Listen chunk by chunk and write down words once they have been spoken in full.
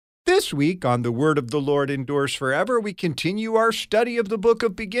This week on The Word of the Lord Endures Forever, we continue our study of the book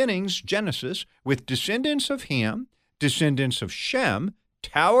of beginnings, Genesis, with descendants of Ham, descendants of Shem,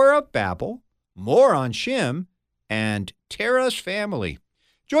 Tower of Babel, more on Shem, and Terah's family.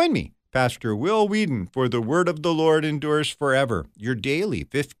 Join me, Pastor Will Whedon, for The Word of the Lord Endures Forever, your daily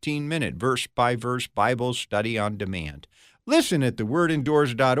 15-minute verse-by-verse Bible study on demand. Listen at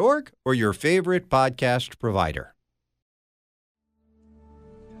thewordendures.org or your favorite podcast provider.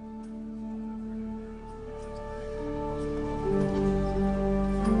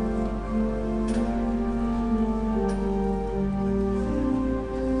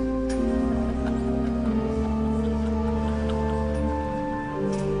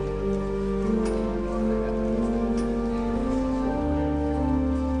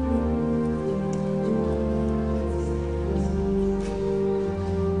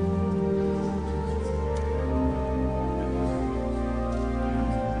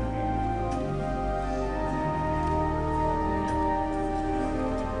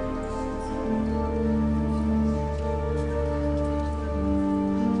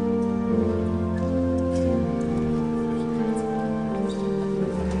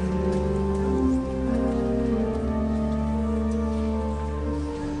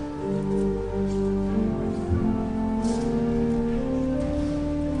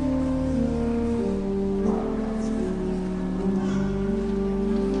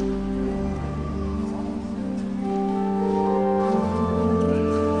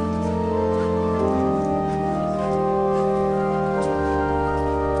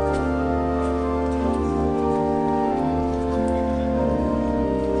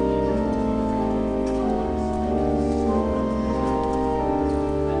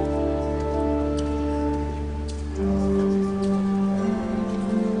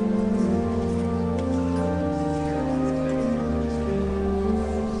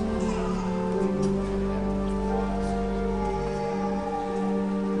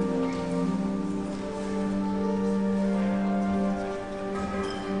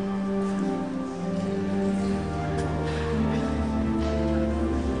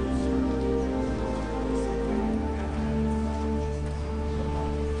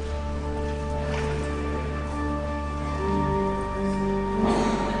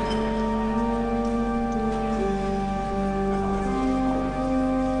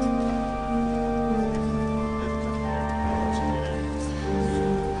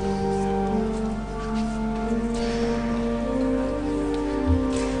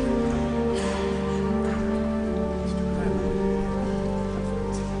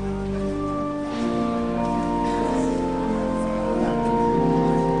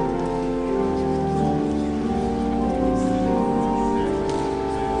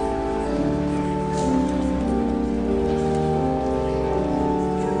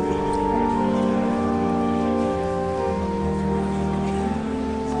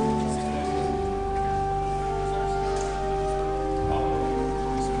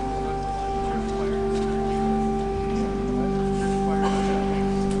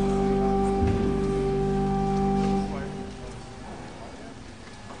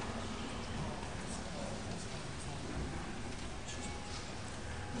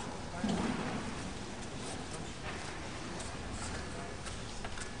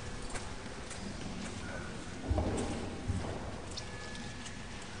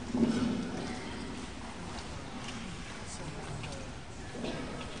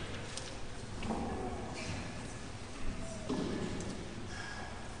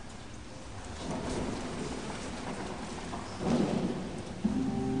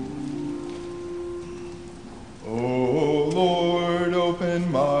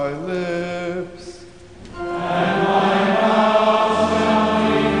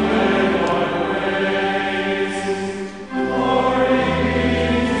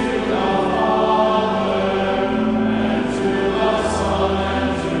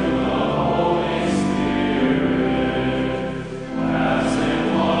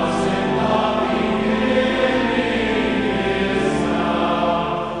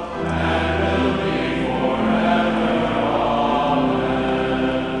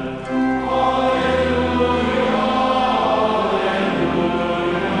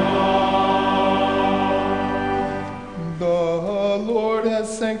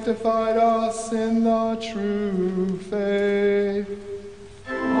 Sanctified us in the true faith.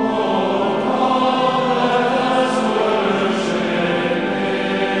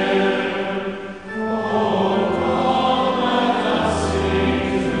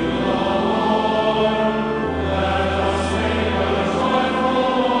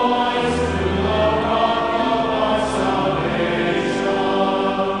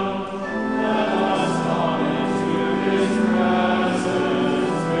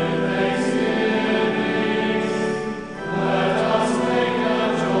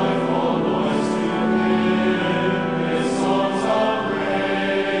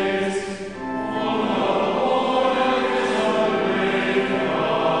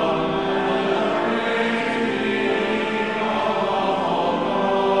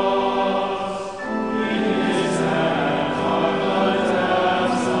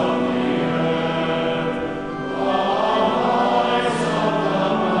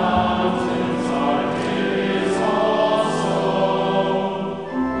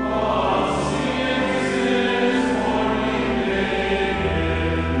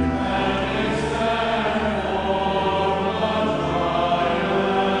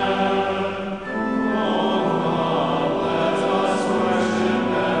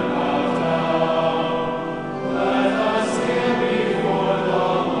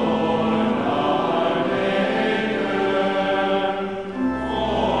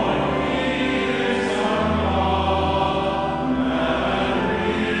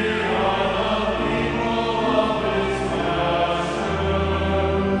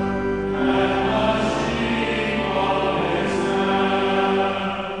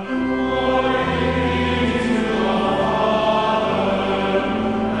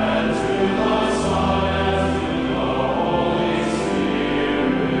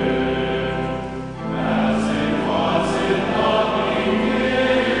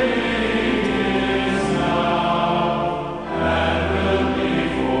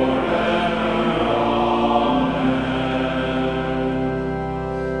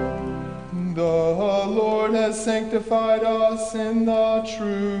 The Lord has sanctified us in the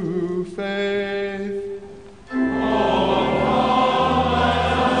true faith.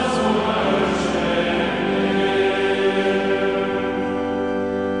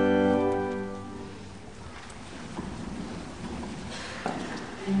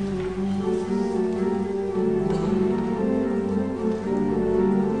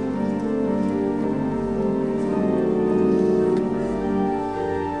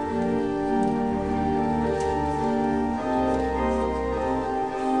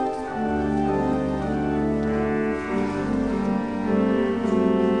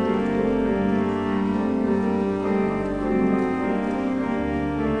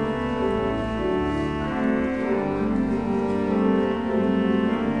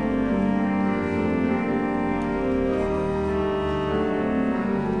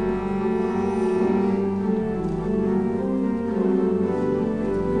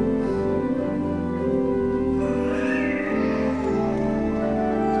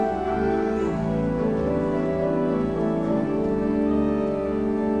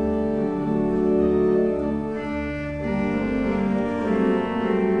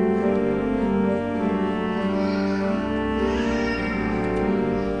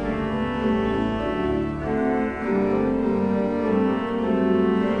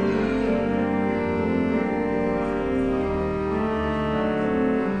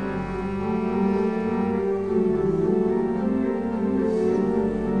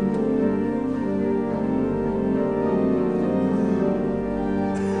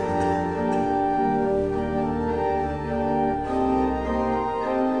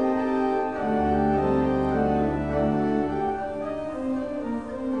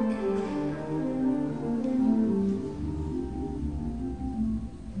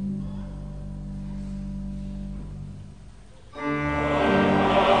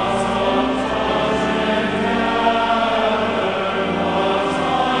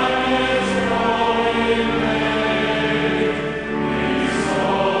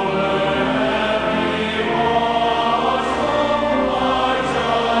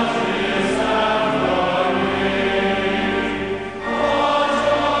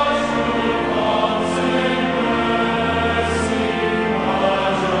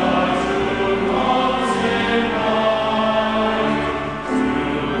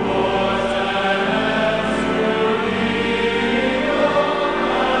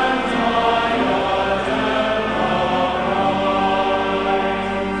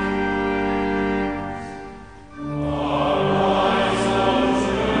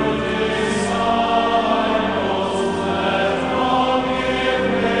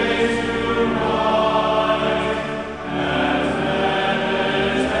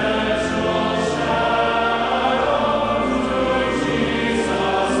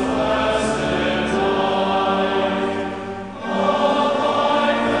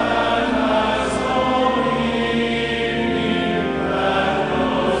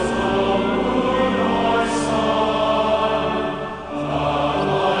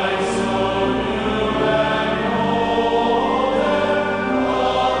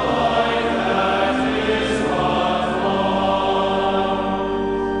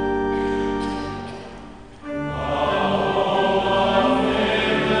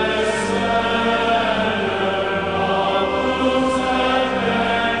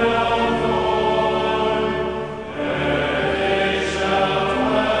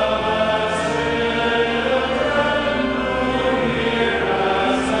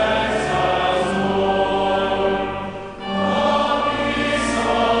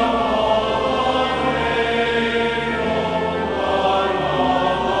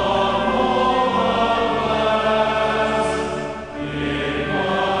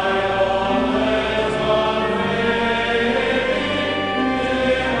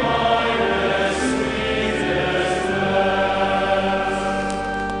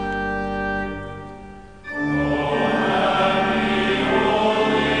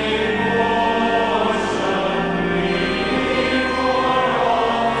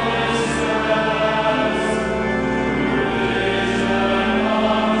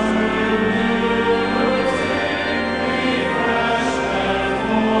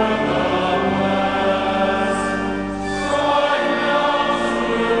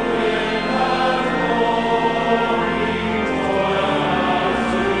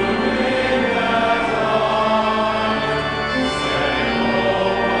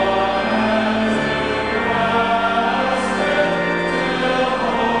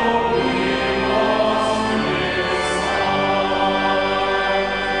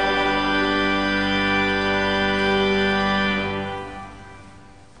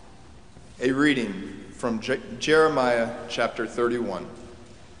 A reading from Jeremiah chapter 31.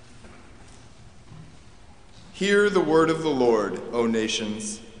 Hear the word of the Lord, O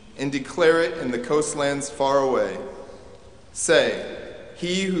nations, and declare it in the coastlands far away. Say,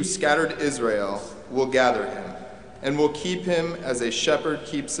 he who scattered Israel will gather him, and will keep him as a shepherd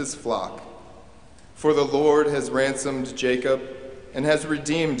keeps his flock. For the Lord has ransomed Jacob, and has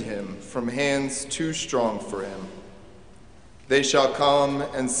redeemed him from hands too strong for him. They shall come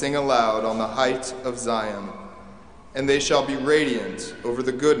and sing aloud on the height of Zion, and they shall be radiant over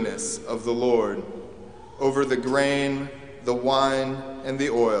the goodness of the Lord, over the grain, the wine, and the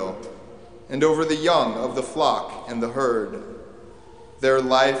oil, and over the young of the flock and the herd. Their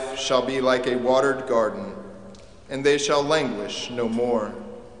life shall be like a watered garden, and they shall languish no more.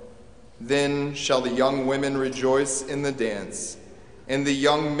 Then shall the young women rejoice in the dance, and the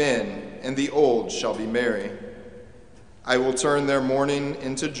young men and the old shall be merry. I will turn their mourning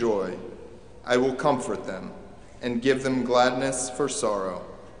into joy. I will comfort them and give them gladness for sorrow.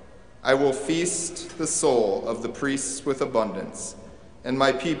 I will feast the soul of the priests with abundance, and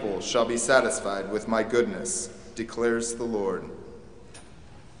my people shall be satisfied with my goodness, declares the Lord.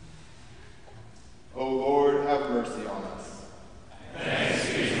 O Lord, have mercy on us.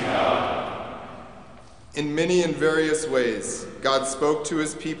 Thanks be to God. In many and various ways, God spoke to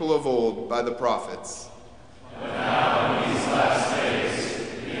his people of old by the prophets. But now in these last days,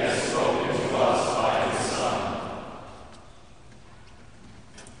 he has spoken to us by his Son.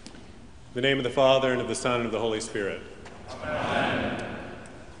 In the name of the Father, and of the Son, and of the Holy Spirit. Amen.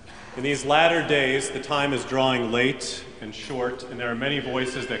 In these latter days, the time is drawing late and short, and there are many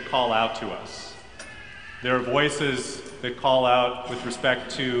voices that call out to us. There are voices that call out with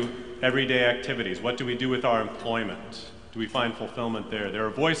respect to everyday activities. What do we do with our employment? Do we find fulfillment there? There are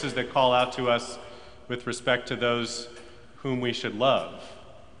voices that call out to us with respect to those whom we should love,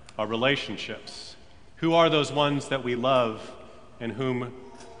 our relationships. Who are those ones that we love and who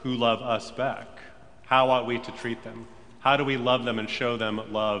love us back? How ought we to treat them? How do we love them and show them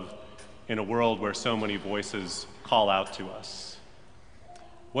love in a world where so many voices call out to us?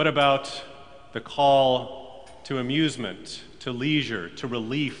 What about the call to amusement, to leisure, to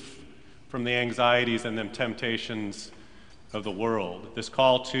relief from the anxieties and the temptations of the world? This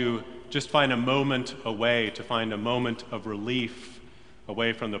call to just find a moment away, to find a moment of relief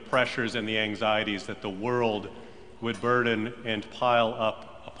away from the pressures and the anxieties that the world would burden and pile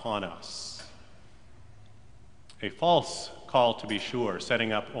up upon us. A false call, to be sure,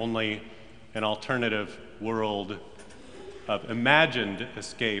 setting up only an alternative world of imagined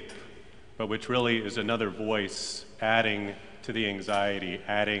escape, but which really is another voice adding to the anxiety,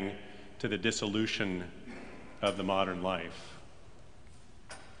 adding to the dissolution of the modern life.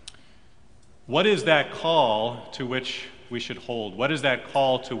 What is that call to which we should hold? What is that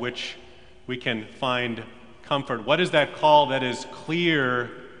call to which we can find comfort? What is that call that is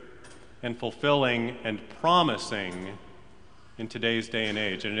clear and fulfilling and promising in today's day and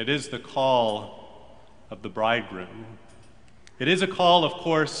age? And it is the call of the bridegroom. It is a call, of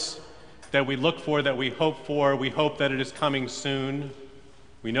course, that we look for, that we hope for. We hope that it is coming soon.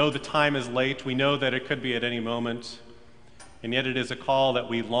 We know the time is late. We know that it could be at any moment. And yet it is a call that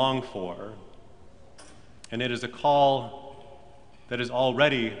we long for. And it is a call that is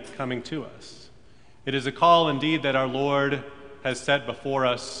already coming to us. It is a call indeed that our Lord has set before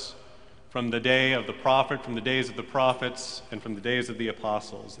us from the day of the prophet, from the days of the prophets, and from the days of the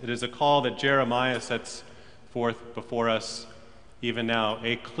apostles. It is a call that Jeremiah sets forth before us even now,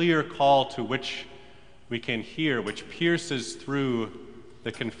 a clear call to which we can hear, which pierces through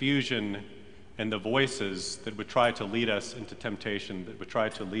the confusion and the voices that would try to lead us into temptation, that would try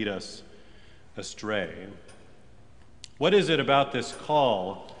to lead us astray. What is it about this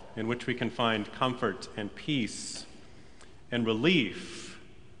call in which we can find comfort and peace and relief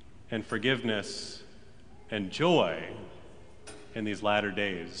and forgiveness and joy in these latter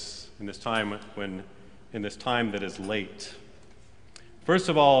days, in this time that is late? First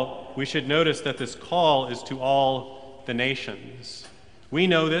of all, we should notice that this call is to all the nations. We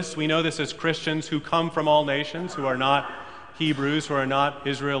know this as Christians who come from all nations, who are not Hebrews, who are not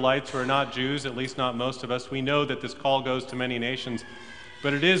Israelites, who are not Jews, at least not most of us. We know that this call goes to many nations,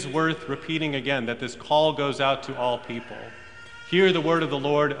 but it is worth repeating again that this call goes out to all people. Hear the word of the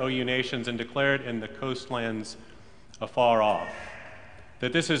Lord, O you nations, and declare it in the coastlands afar off.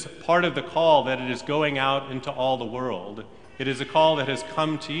 That this is part of the call, that it is going out into all the world. It is a call that has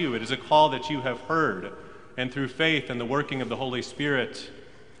come to you. It is a call that you have heard, and through faith and the working of the Holy Spirit,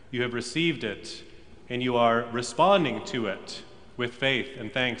 you have received it, and you are responding to it with faith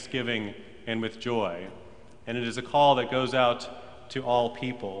and thanksgiving and with joy. And it is a call that goes out to all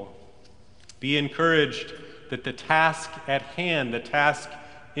people. Be encouraged that the task at hand, the task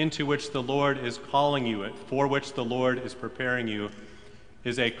into which the Lord is calling you, for which the Lord is preparing you,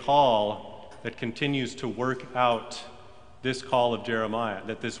 is a call that continues to work out this call of Jeremiah,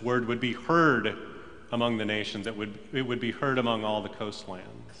 that this word would be heard among the nations, that it would be heard among all the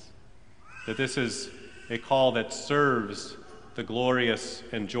coastlands, that this is a call that serves the glorious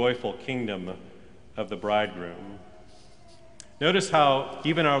and joyful kingdom of the bridegroom. Notice how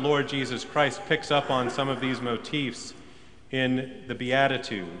even our Lord Jesus Christ picks up on some of these motifs in the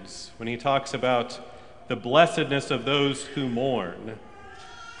Beatitudes when he talks about the blessedness of those who mourn,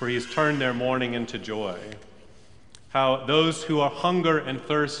 for he has turned their mourning into joy. How those who are hunger and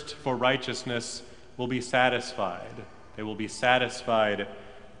thirst for righteousness will be satisfied. They will be satisfied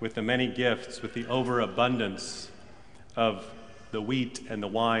with the many gifts, with the overabundance of the wheat and the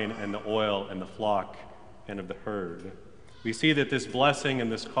wine and the oil and the flock and of the herd. We see that this blessing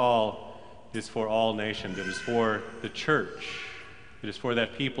and this call is for all nations. It is for the church. It is for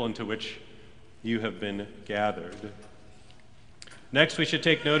that people into which you have been gathered. Next, we should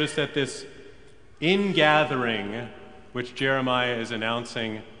take notice that this ingathering, which Jeremiah is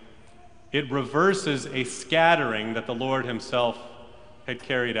announcing, it reverses a scattering that the Lord himself had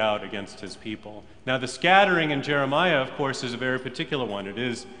carried out against his people. Now, the scattering in Jeremiah, of course, is a very particular one. It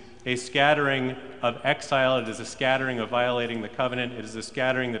is a scattering of exile. It is a scattering of violating the covenant. It is a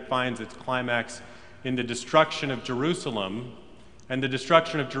scattering that finds its climax in the destruction of Jerusalem. And the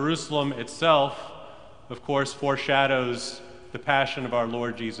destruction of Jerusalem itself, of course, foreshadows the passion of our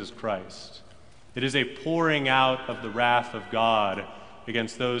Lord Jesus Christ. It is a pouring out of the wrath of God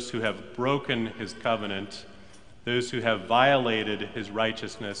against those who have broken his covenant, those who have violated his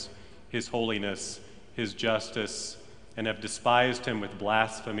righteousness, his holiness, his justice, and have despised him with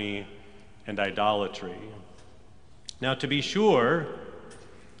blasphemy and idolatry. Now, to be sure,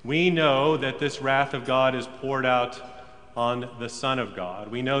 we know that this wrath of God is poured out on the Son of God.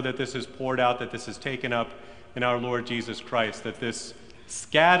 We know that this is poured out, that this is taken up in our Lord Jesus Christ, that this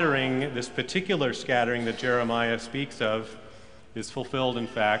scattering, this particular scattering that Jeremiah speaks of, is fulfilled, in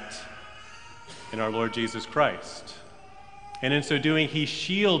fact, in our Lord Jesus Christ. And in so doing, he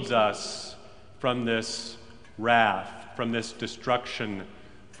shields us from this wrath, from this destruction,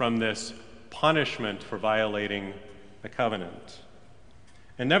 from this punishment for violating the covenant.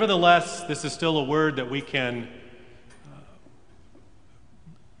 And nevertheless, this is still a word that we can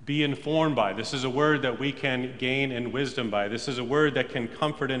be informed by. This is a word that we can gain in wisdom by. This is a word that can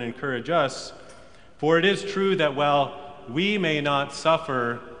comfort and encourage us. For it is true that while we may not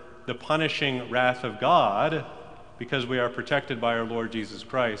suffer the punishing wrath of God because we are protected by our Lord Jesus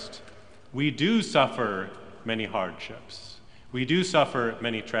Christ, we do suffer many hardships. We do suffer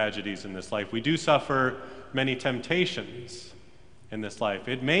many tragedies in this life. We do suffer many temptations in this life.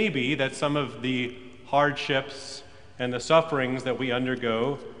 It may be that some of the hardships and the sufferings that we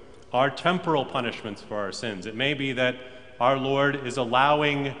undergo are temporal punishments for our sins. It may be that our Lord is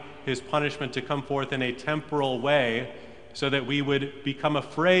allowing his punishment to come forth in a temporal way so that we would become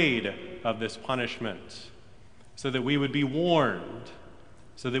afraid of this punishment, so that we would be warned,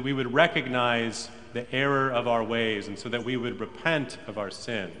 so that we would recognize the error of our ways, and so that we would repent of our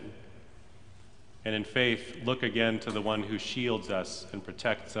sin, and in faith look again to the one who shields us and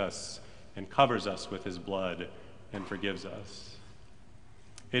protects us and covers us with his blood and forgives us.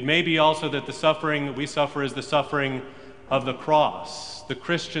 It may be also that the suffering we suffer is the suffering of the cross, the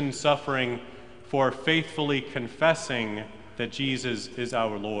Christian suffering for faithfully confessing that Jesus is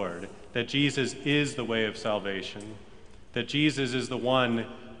our Lord, that Jesus is the way of salvation, that Jesus is the one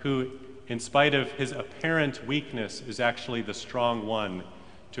who, in spite of his apparent weakness, is actually the strong one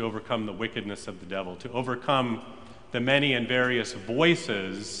to overcome the wickedness of the devil, to overcome the many and various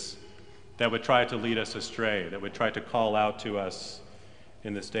voices that would try to lead us astray, that would try to call out to us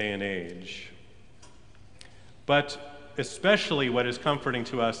in this day and age. But especially what is comforting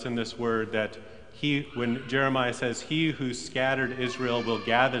to us in this word, that when Jeremiah says, "He who scattered Israel will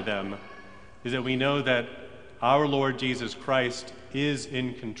gather them," is that we know that our Lord Jesus Christ is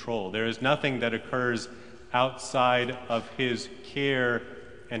in control. There is nothing that occurs outside of his care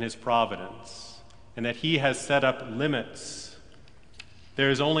and his providence, and that he has set up limits.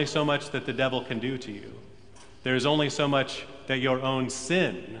 There is only so much that the devil can do to you. There is only so much that your own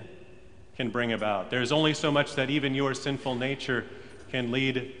sin can bring about. There is only so much that even your sinful nature can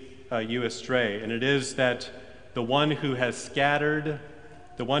lead you astray. And it is that the one who has scattered,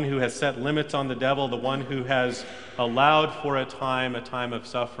 the one who has set limits on the devil, the one who has allowed for a time of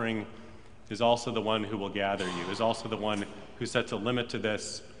suffering, is also the one who will gather you, is also the one who sets a limit to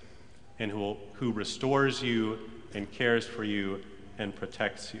this, and who restores you and cares for you and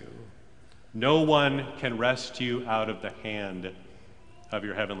protects you. No one can wrest you out of the hand of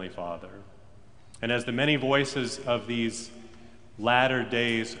your heavenly Father. And as the many voices of these latter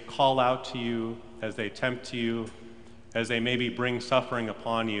days call out to you, as they tempt you, as they maybe bring suffering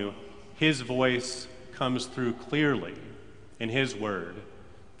upon you, his voice comes through clearly in his word,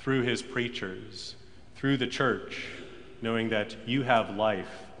 through his preachers, through the church, knowing that you have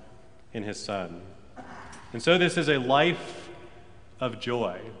life in his Son. And so this is a life of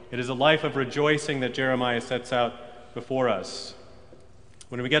joy. It is a life of rejoicing that Jeremiah sets out before us.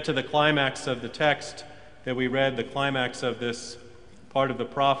 When we get to the climax of the text that we read, the climax of this part of the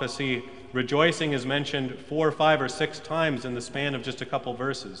prophecy, rejoicing is mentioned 4, 5, or 6 times in the span of just a couple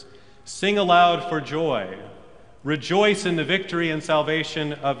verses. Sing aloud for joy. Rejoice in the victory and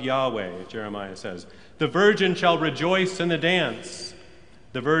salvation of Yahweh, Jeremiah says. The virgin shall rejoice in the dance.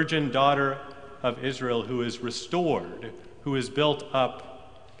 The virgin daughter of Israel who is restored, who is built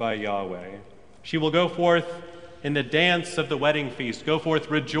up by Yahweh. She will go forth in the dance of the wedding feast, go forth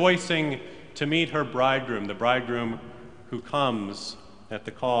rejoicing to meet her bridegroom, the bridegroom who comes at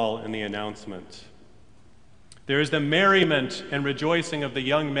the call and the announcement. There is the merriment and rejoicing of the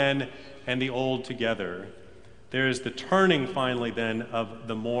young men and the old together. There is the turning, finally, then, of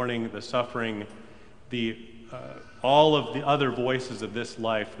the mourning, the suffering, all of the other voices of this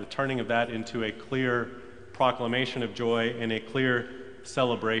life, the turning of that into a clear proclamation of joy and a clear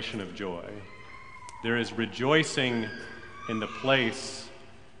celebration of joy. There is rejoicing in the place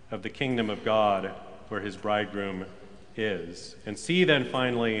of the kingdom of God where his bridegroom is. And see then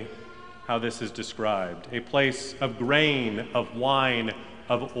finally how this is described. A place of grain, of wine,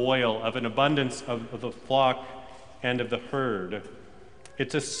 of oil, of an abundance of the flock and of the herd.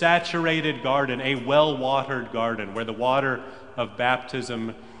 It's a saturated garden, a well-watered garden where the water of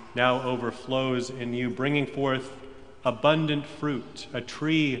baptism now overflows in you, bringing forth abundant fruit, a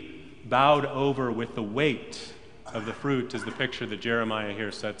tree bowed over with the weight of the fruit is the picture that Jeremiah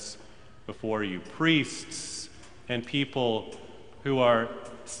here sets before you. Priests and people who are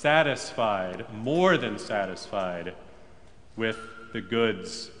satisfied, more than satisfied, with the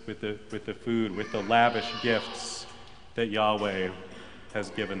goods, with the food, with the lavish gifts that Yahweh has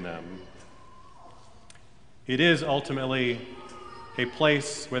given them. It is ultimately a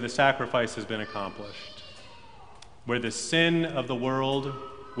place where the sacrifice has been accomplished, where the sin of the world,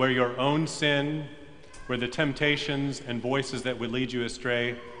 where your own sin, where the temptations and voices that would lead you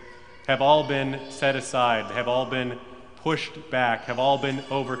astray have all been set aside, have all been pushed back, have all been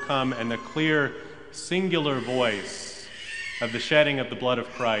overcome, and the clear, singular voice of the shedding of the blood of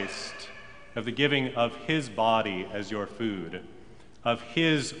Christ, of the giving of his body as your food, of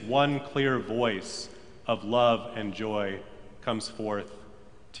his one clear voice of love and joy comes forth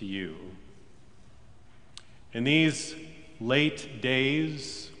to you. In these late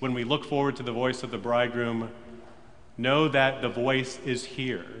days, when we look forward to the voice of the bridegroom, know that the voice is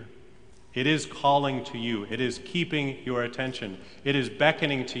here. It is calling to you. It is keeping your attention. It is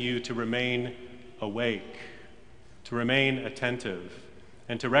beckoning to you to remain awake, to remain attentive,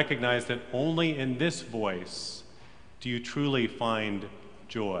 and to recognize that only in this voice do you truly find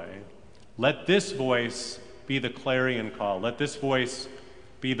joy. Let this voice be the clarion call. Let this voice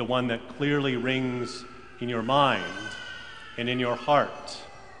be the one that clearly rings in your mind and in your heart,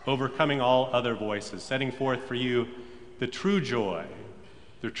 overcoming all other voices, setting forth for you the true joy,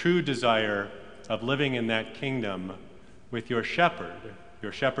 the true desire of living in that kingdom with your shepherd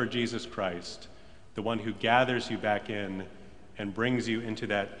Jesus Christ, the one who gathers you back in and brings you into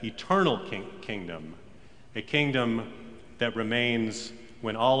that eternal kingdom, a kingdom that remains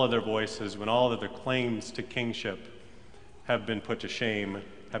when all other voices, when all other claims to kingship have been put to shame,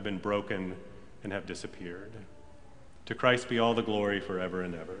 have been broken, and have disappeared. To Christ be all the glory forever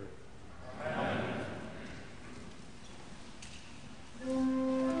and ever. Amen.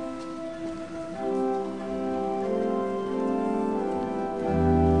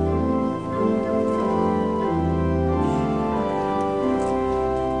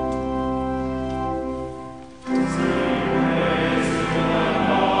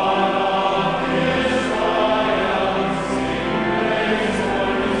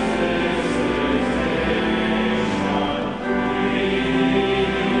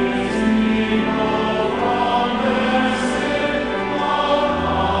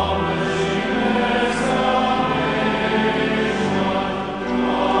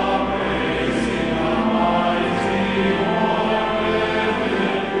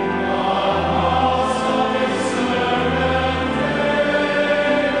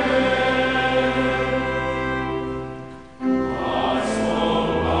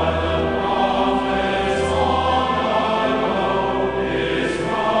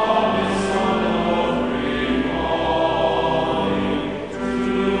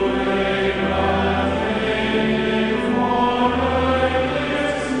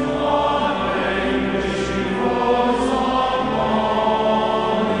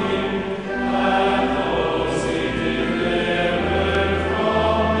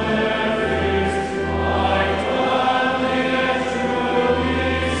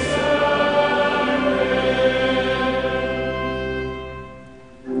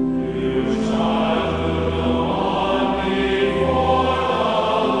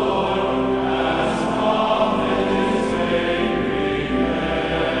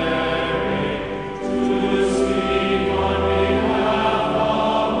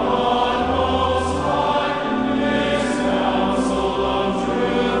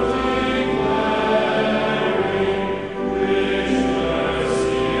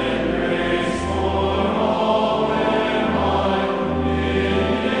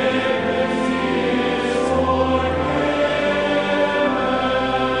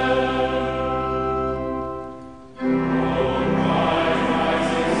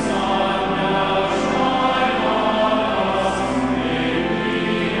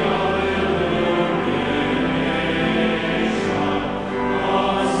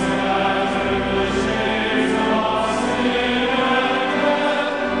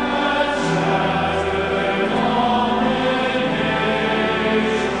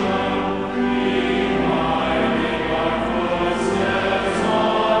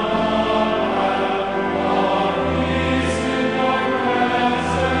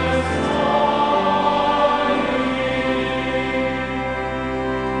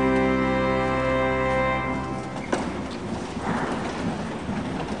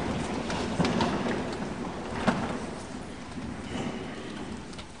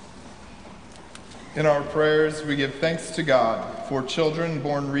 In our prayers, we give thanks to God for children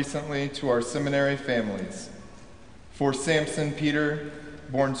born recently to our seminary families. For Samson Peter,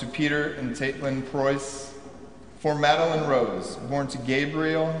 born to Peter and Taitlin Preuss. For Madeline Rose, born to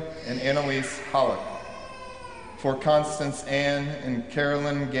Gabriel and Annalise Hollick. For Constance Ann and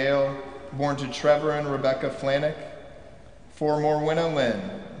Carolyn Gale, born to Trevor and Rebecca Flanick. For Morwenna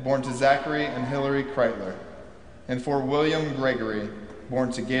Lynn, born to Zachary and Hillary Kreitler. And for William Gregory, born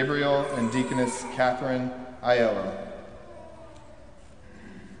to Gabriel and Deaconess Catherine Aiello.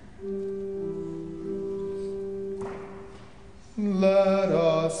 Let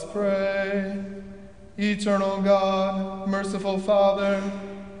us pray. Eternal God, merciful Father,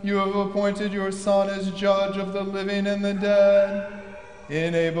 you have appointed your Son as judge of the living and the dead.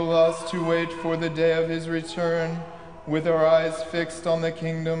 Enable us to wait for the day of his return, with our eyes fixed on the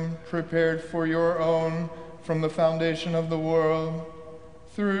kingdom prepared for your own from the foundation of the world.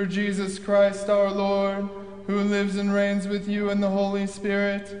 Through Jesus Christ our Lord, who lives and reigns with you in the Holy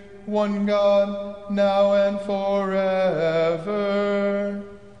Spirit, one God, now and forever.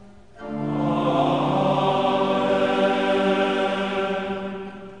 Amen.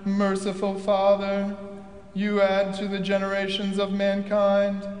 Merciful Father, you add to the generations of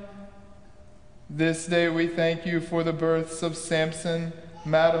mankind. This day we thank you for the births of Samson,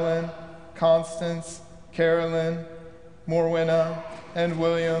 Madeline, Constance, Carolyn, Morwenna, and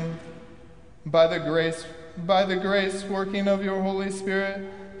William. By the grace working of your Holy Spirit,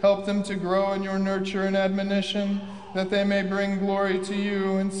 help them to grow in your nurture and admonition, that they may bring glory to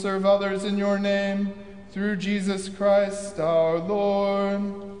you and serve others in your name, through Jesus Christ our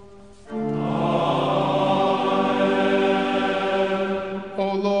Lord. Amen.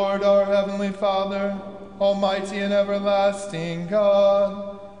 O Lord, our heavenly Father, almighty and everlasting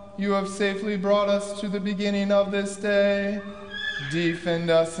God, you have safely brought us to the beginning of this day.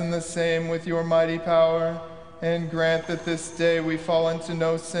 Defend us in the same with your mighty power, and grant that this day we fall into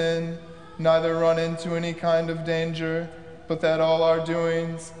no sin, neither run into any kind of danger, but that all our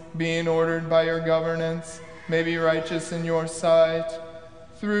doings, being ordered by your governance, may be righteous in your sight.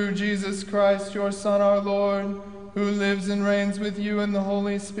 Through Jesus Christ, your Son, our Lord, who lives and reigns with you in the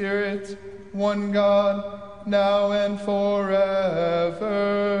Holy Spirit, one God, now and forever.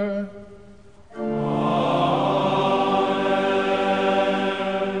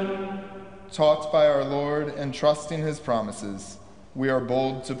 Taught by our Lord and trusting his promises, we are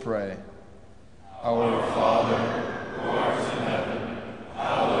bold to pray. Our Father, who art in heaven,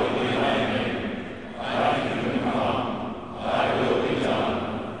 hallowed be thy name. Thy kingdom come, thy will be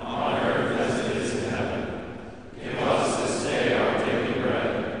done, on earth as it is in heaven. Give us this day our daily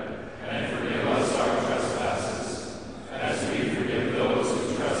bread, and forgive us our trespasses, as we forgive those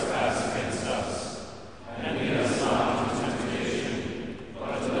who trespass against us. And lead us not into temptation,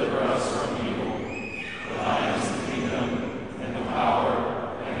 but deliver us from evil. For thine is the kingdom, and the power,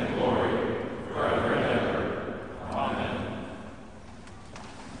 and the glory, forever and ever. Amen.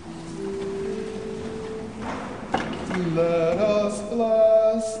 Let us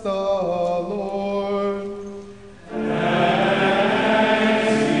bless the Lord.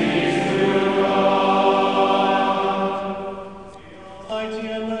 Thanks be to God. Almighty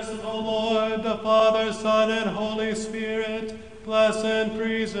and merciful Lord, the Father, Son, and Holy Spirit, bless and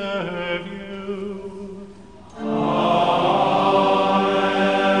preserve you.